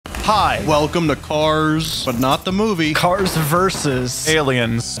Hi. Welcome to Cars, but not the movie. Cars versus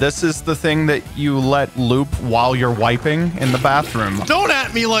Aliens. This is the thing that you let loop while you're wiping in the bathroom. Don't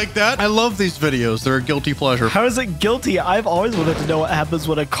at me like that. I love these videos. They're a guilty pleasure. How is it guilty? I've always wanted to know what happens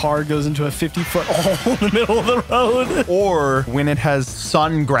when a car goes into a 50-foot hole in the middle of the road. Or when it has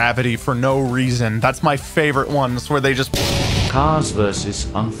sun gravity for no reason. That's my favorite ones where they just... Cars versus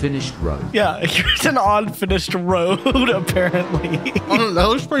unfinished road. Yeah, it's an unfinished road, apparently. That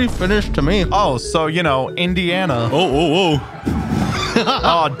looks pretty finished to me. Oh, so, you know, Indiana. Oh.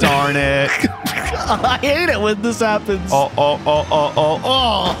 Oh, darn it. I hate it when this happens. Oh.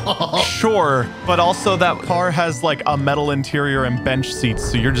 Sure, but also that car has like a metal interior and bench seats,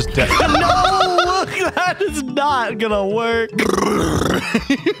 so you're just dead. No, that is not gonna work.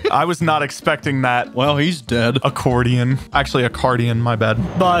 I was not expecting that. Well, he's dead. Accordion. Actually, accordion, my bad.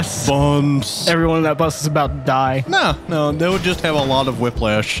 Bus. Bums. Everyone in that bus is about to die. No, they would just have a lot of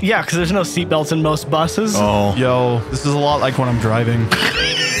whiplash. Yeah, because there's no seatbelts in most buses. Oh. Yo, this is a lot like when I'm driving.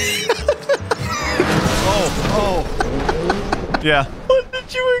 Oh. Yeah, What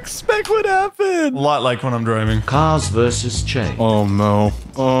did you expect would happen? a lot like when I'm driving. Cars versus chain. Oh, no.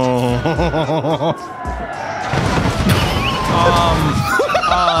 Oh.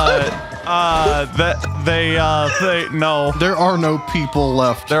 No. There are no people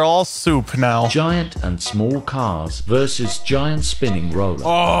left. They're all soup now. Giant and small cars versus giant spinning roller.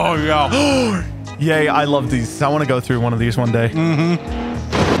 Oh, yeah. Yay, I love these. I want to go through one of these one day. Look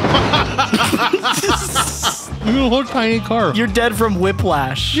at a little tiny car. You're dead from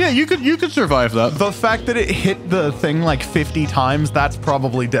whiplash. Yeah, you could survive that. The fact that it hit the thing like 50 times, that's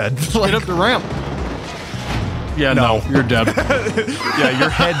probably dead. Get up the ramp. Yeah, no, you're dead. Yeah, your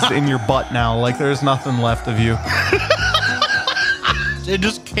head's in your butt now. Like, there's nothing left of you. It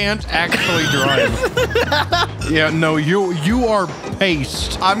just can't actually drive. Yeah, no, you are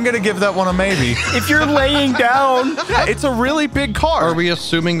paste. I'm gonna give that one a maybe. If you're laying down. Yeah, it's a really big car. Are we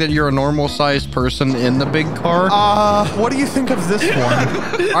assuming that you're a normal-sized person in the big car? What do you think of this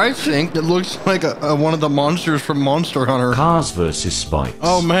one? I think it looks like one of the monsters from Monster Hunter. Cars versus spikes.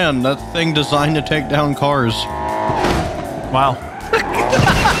 Oh man, that thing designed to take down cars. Wow.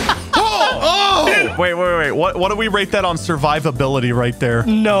 Wait. What do we rate that on survivability right there?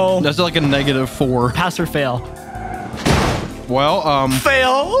 No. That's like a -4. Pass or fail? Well,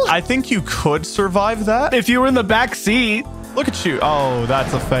 Fail. I think you could survive that. If you were in the back seat, Look at you. Oh,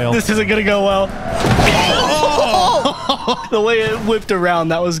 that's a fail. this isn't gonna go well. The way it whipped around,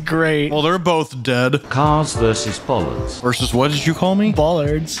 that was great. well, they're both dead. Cars versus bollards. Versus what did you call me?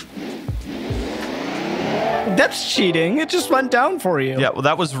 Bollards. That's cheating. It just went down for you. Yeah, well,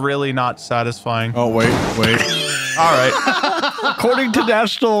 that was really not satisfying. Oh, wait. All right. According to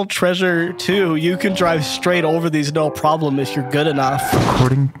National Treasure 2, you can drive straight over these no problem if you're good enough.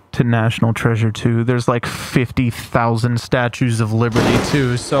 According to National Treasure 2, there's like 50,000 statues of liberty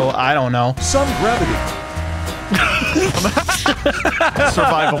too, so I don't know. Sun gravity.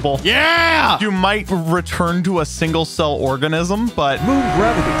 Survivable. Yeah! You might return to a single cell organism, but Moon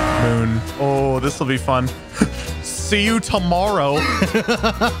gravity. moon. Oh, this will be fun. See you tomorrow.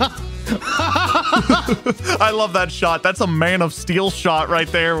 I love that shot. That's a Man of Steel shot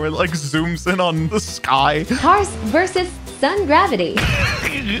right there where it like zooms in on the sky. Cars versus sun gravity.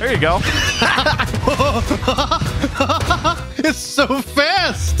 There you go. It's so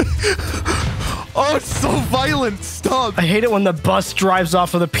fast! Oh, it's so violent. Stop. I hate it when the bus drives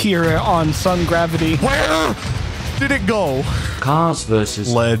off of the pier on sun gravity. Where did it go? Cars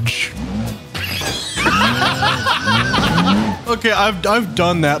versus Ledge. Okay, I've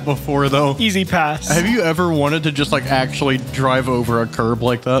done that before, though. Easy pass. Have you ever wanted to just, like, actually drive over a curb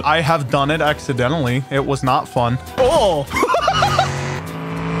like that? I have done it accidentally. It was not fun. Oh!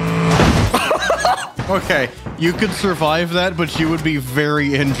 Okay, you could survive that, but you would be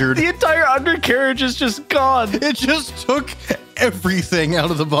very injured. The entire undercarriage is just gone. It just took everything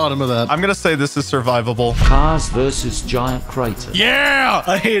out of the bottom of that. I'm gonna say this is survivable. Cars versus giant crater. Yeah!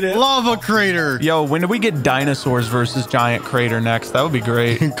 I hate it. Lava crater! Yo, when do we get dinosaurs versus giant crater next? That would be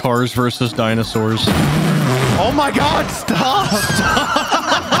great. Cars versus dinosaurs. Oh my god, stop!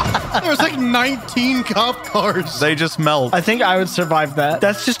 There's like 19 cop cars. They just melt. I think I would survive that.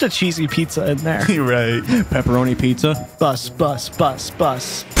 That's just a cheesy pizza in there. You're right. Pepperoni pizza. Bus.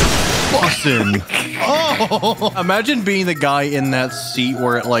 Boston. Oh! Imagine being the guy in that seat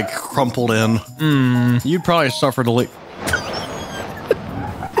where it like crumpled in. You'd probably suffer to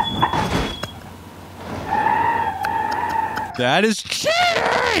That is cheap!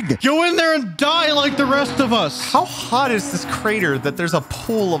 Go in there and die like the rest of us. How hot is this crater that there's a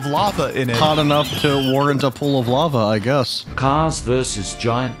pool of lava in it? Hot enough to warrant a pool of lava, I guess. Cars versus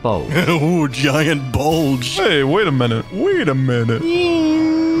giant bulge. Ooh, giant bulge. Hey, wait a minute. Wait a minute.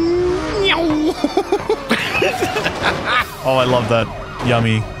 Oh, I love that.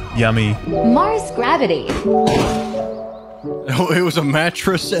 Yummy. Yummy. Mars gravity. It was a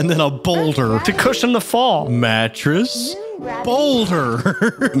mattress and then a boulder. To cushion the fall. Mattress, boulder.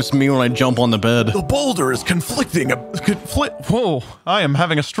 It's me when I jump on the bed. The boulder is conflicting. Whoa, I am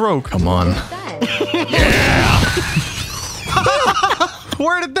having a stroke. Come on.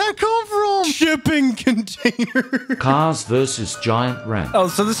 Where did that come from? Shipping container. Cars versus giant ramp. Oh,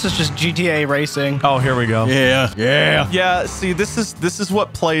 so this is just GTA racing. Oh, here we go. Yeah. Yeah, see, this is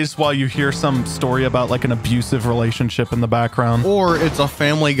what plays while you hear some story about like an abusive relationship in the background. Or it's a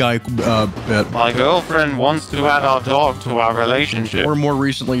Family Guy bit. My girlfriend wants to add our dog to our relationship. Or more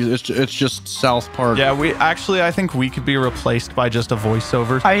recently, it's just South Park. Yeah, I think we could be replaced by just a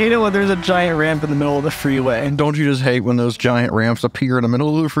voiceover. I hate it when there's a giant ramp in the middle of the freeway. Don't you just hate when those giant ramps appear in the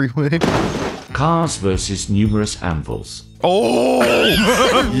middle of the freeway? Cars versus numerous anvils. Oh!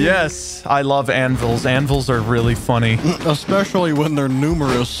 Yes, I love anvils. Anvils are really funny. Especially when they're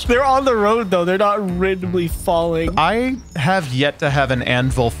numerous. They're on the road, though. They're not randomly falling. I have yet to have an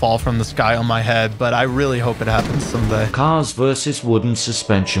anvil fall from the sky on my head, but I really hope it happens someday. Cars versus wooden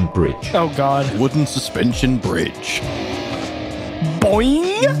suspension bridge. Oh, God. Wooden suspension bridge.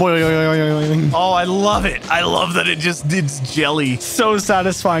 Boing! Boing. Oh, I love it. I love that it's jelly. So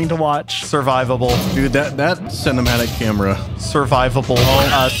satisfying to watch. Survivable. Dude, that cinematic camera. Survivable.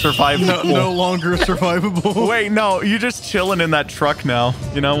 Survivable. No longer survivable. Wait, no, you're just chilling in that truck now.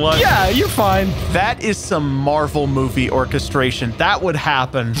 You know what? Yeah, you're fine. That is some Marvel movie orchestration. That would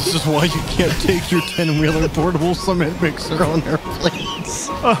happen. This is why you can't take your 10-wheeler portable cement mixer on airplanes.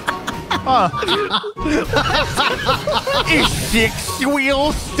 Is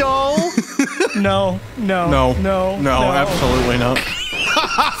six-wheel stove? No, absolutely not.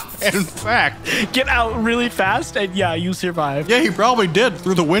 In fact, get out really fast and yeah, you survive. Yeah, he probably did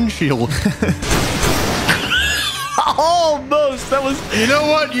through the windshield. Almost. That was. You know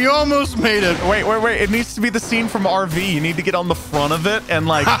what? You almost made it. Wait. It needs to be the scene from RV. You need to get on the front of it and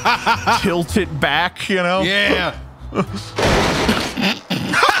like tilt it back, you know? Yeah.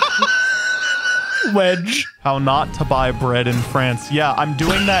 Wedge. How not to buy bread in France. Yeah, I'm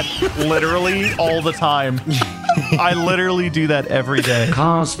doing that literally all the time. I literally do that every day.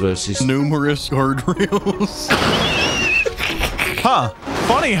 Cars versus numerous guardrails. Huh.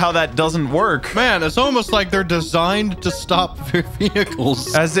 Funny how that doesn't work. Man, it's almost like they're designed to stop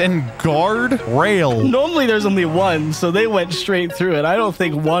vehicles. As in guard rail. Normally there's only one, so they went straight through it. I don't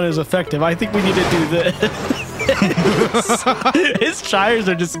think one is effective. I think we need to do this. His tires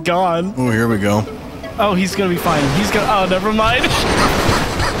are just gone. Oh, here we go. Oh, he's gonna be fine. Oh, never mind.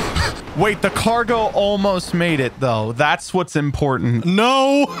 Wait, the cargo almost made it though. That's what's important.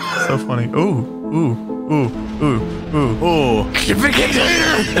 No. So funny. Ooh. Shipping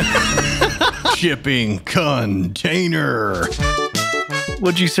container. Shipping container.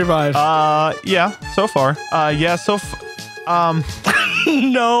 Would you survive? Yeah, so far.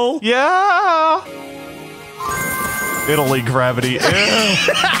 No. Yeah. Italy gravity.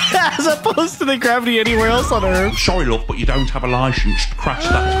 As opposed to the gravity anywhere else on Earth. Sorry, love, but you don't have a license to crash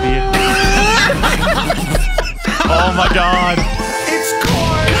that vehicle. Oh my God. It's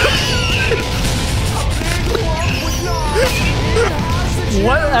corn.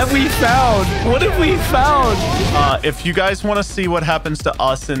 What have we found? What have we found? If you guys want to see what happens to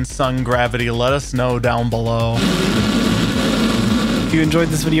us in sun gravity, let us know down below. If you enjoyed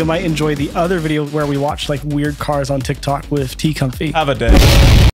this video, you might enjoy the other video where we watch like weird cars on TikTok with T-Comfy. Have a day.